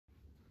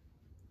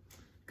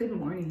Good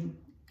morning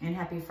and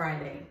happy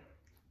Friday.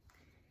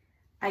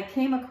 I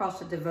came across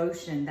a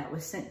devotion that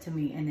was sent to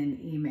me in an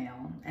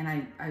email, and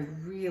I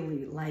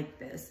really like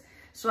this.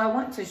 So I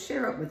want to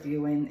share it with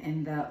you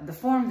in the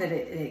form that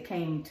it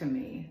came to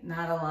me.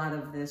 Not a lot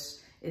of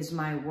this is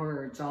my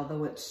words,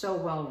 although it's so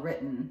well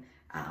written.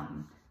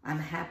 I'm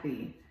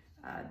happy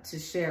to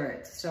share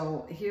it.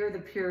 So hear the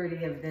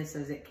purity of this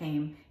as it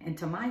came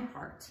into my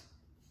heart.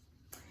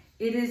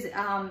 It is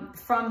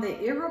from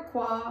the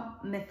Iroquois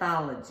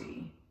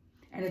mythology.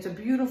 And it's a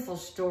beautiful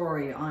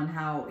story on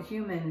how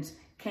humans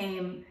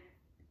came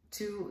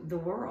to the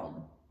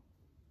world.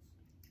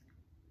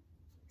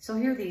 So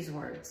hear these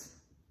words.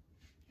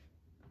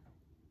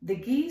 The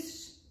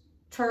geese,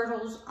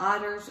 turtles,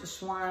 otters,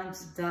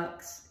 swans,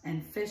 ducks,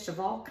 and fish of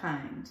all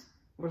kinds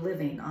were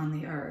living on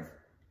the earth.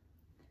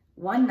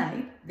 One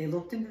night, they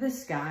looked into the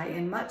sky,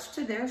 and much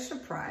to their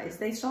surprise,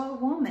 they saw a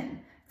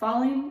woman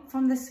falling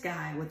from the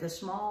sky with a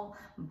small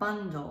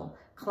bundle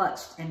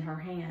clutched in her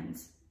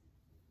hands.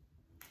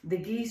 The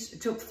geese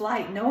took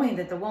flight, knowing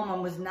that the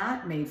woman was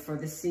not made for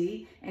the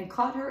sea, and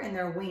caught her in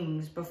their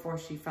wings before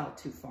she fell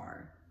too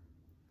far.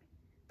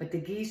 But the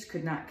geese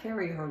could not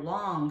carry her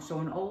long, so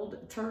an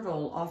old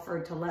turtle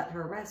offered to let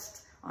her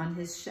rest on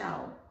his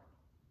shell.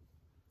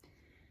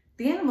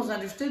 The animals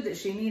understood that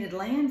she needed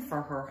land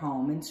for her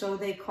home, and so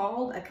they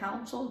called a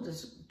council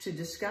to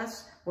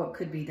discuss what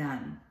could be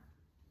done.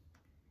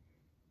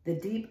 The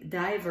deep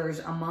divers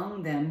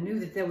among them knew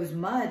that there was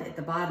mud at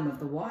the bottom of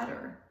the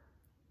water.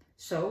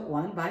 So,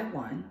 one by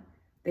one,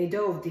 they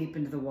dove deep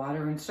into the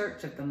water in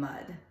search of the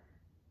mud.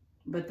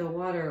 But the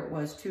water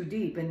was too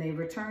deep, and they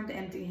returned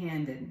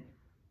empty-handed.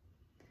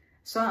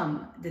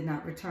 Some did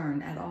not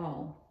return at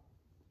all.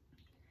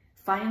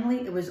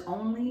 Finally, it was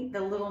only the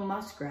little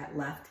muskrat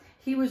left.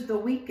 He was the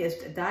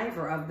weakest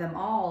diver of them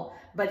all,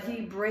 but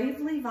he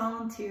bravely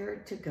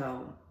volunteered to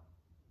go.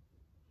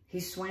 He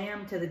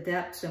swam to the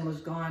depths and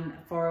was gone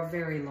for a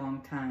very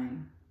long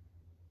time.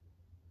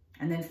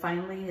 And then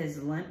finally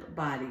his limp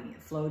body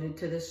floated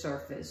to the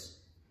surface,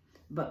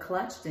 but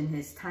clutched in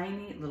his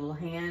tiny little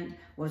hand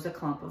was a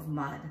clump of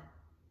mud.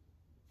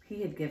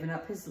 He had given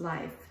up his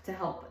life to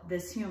help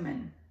this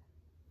human.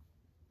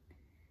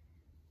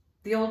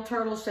 The old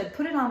turtle said,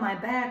 "Put it on my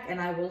back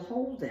and I will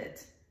hold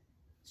it."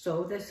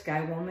 So the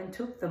sky woman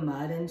took the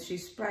mud and she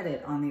spread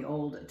it on the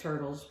old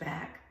turtle's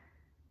back.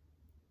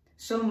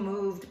 So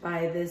moved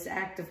by this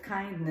act of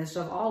kindness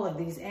of all of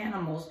these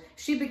animals,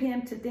 she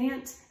began to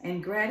dance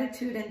in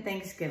gratitude and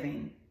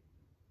thanksgiving.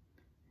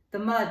 The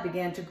mud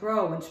began to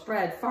grow and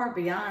spread far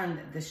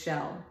beyond the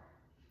shell,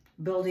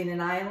 building an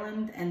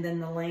island and then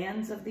the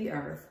lands of the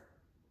earth.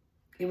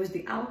 It was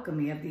the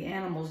alchemy of the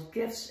animals'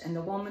 gifts and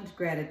the woman's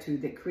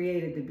gratitude that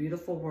created the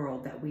beautiful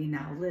world that we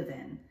now live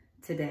in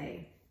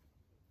today.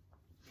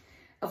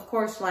 Of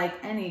course,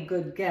 like any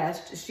good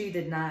guest, she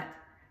did not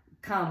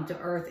come to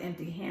earth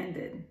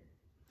empty-handed.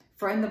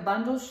 For in the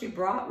bundle she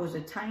brought was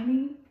a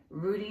tiny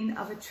rooting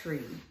of a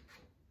tree.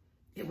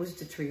 It was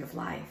the tree of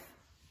life.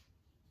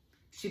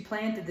 She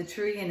planted the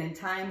tree and in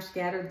time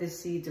scattered the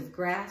seeds of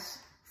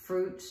grass,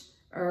 fruits,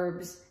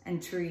 herbs,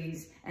 and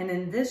trees. And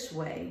in this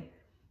way,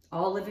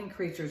 all living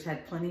creatures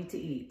had plenty to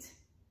eat,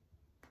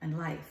 and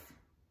life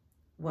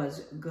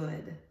was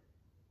good.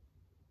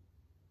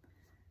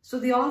 So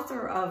the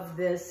author of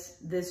this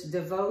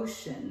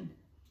devotion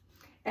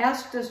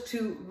asked us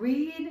to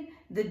read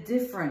the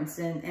difference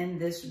in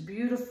this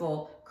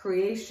beautiful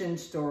creation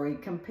story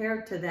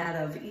compared to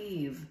that of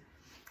Eve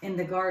in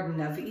the Garden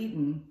of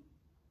Eden.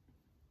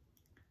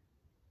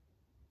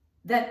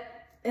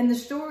 That in the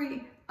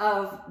story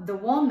of the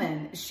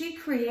woman, she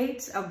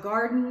creates a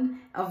garden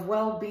of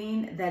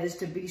well-being that is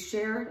to be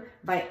shared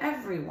by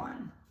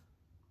everyone.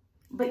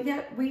 But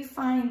yet we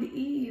find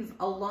Eve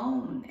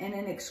alone in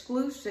an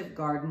exclusive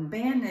garden,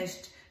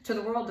 banished to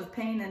the world of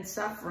pain and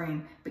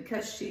suffering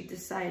because she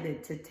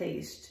decided to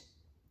taste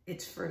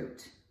its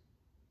fruit.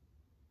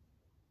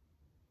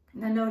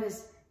 Now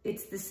notice,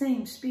 it's the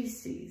same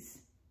species.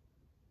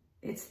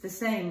 It's the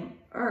same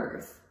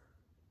earth,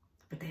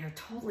 but they are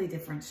totally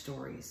different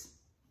stories.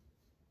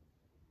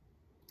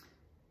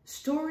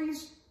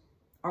 Stories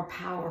are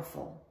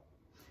powerful.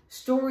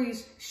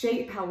 Stories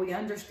shape how we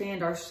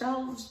understand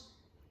ourselves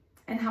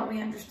and how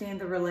we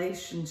understand the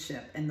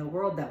relationship and the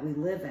world that we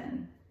live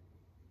in.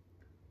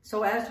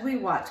 So as we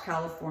watch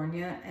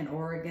California and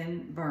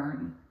Oregon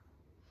burn,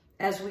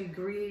 as we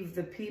grieve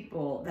the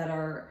people that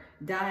are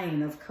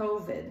dying of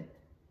COVID,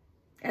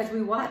 as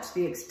we watch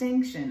the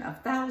extinction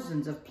of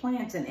thousands of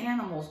plants and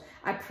animals,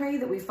 I pray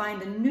that we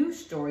find a new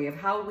story of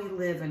how we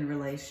live in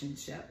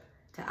relationship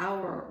to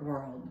our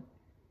world,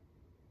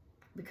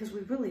 because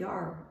we really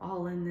are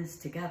all in this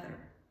together.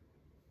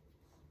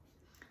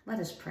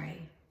 Let us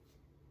pray.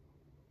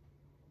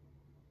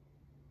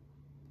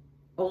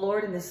 O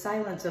Lord, in the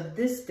silence of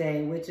this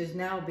day, which is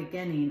now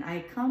beginning,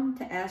 I come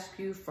to ask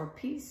you for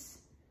peace,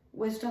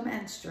 wisdom,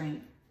 and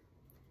strength.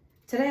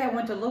 Today I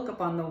want to look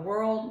upon the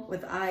world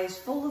with eyes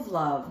full of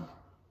love,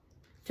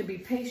 to be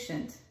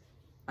patient,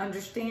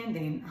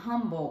 understanding,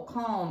 humble,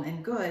 calm,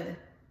 and good,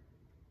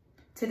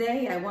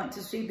 Today, I want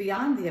to see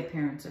beyond the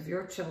appearance of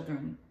your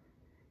children,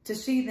 to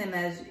see them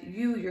as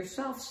you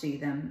yourself see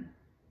them,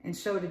 and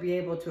so to be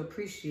able to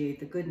appreciate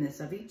the goodness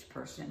of each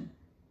person.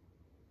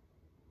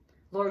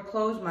 Lord,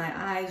 close my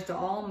eyes to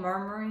all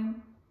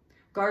murmuring,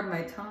 guard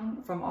my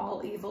tongue from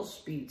all evil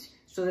speech,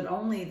 so that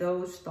only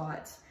those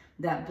thoughts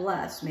that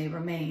bless may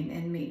remain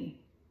in me.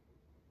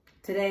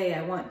 Today,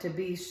 I want to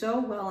be so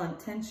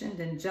well-intentioned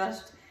and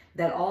just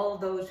that all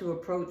those who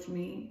approach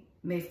me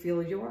may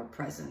feel your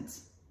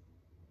presence.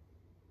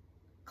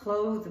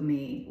 Clothe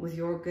me with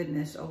your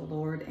goodness, O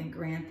Lord, and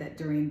grant that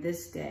during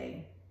this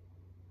day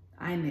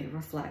I may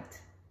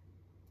reflect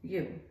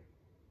you.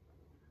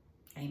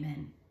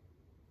 Amen.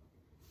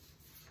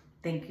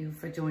 Thank you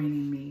for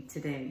joining me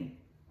today.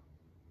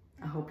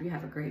 I hope you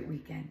have a great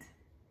weekend.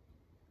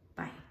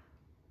 Bye.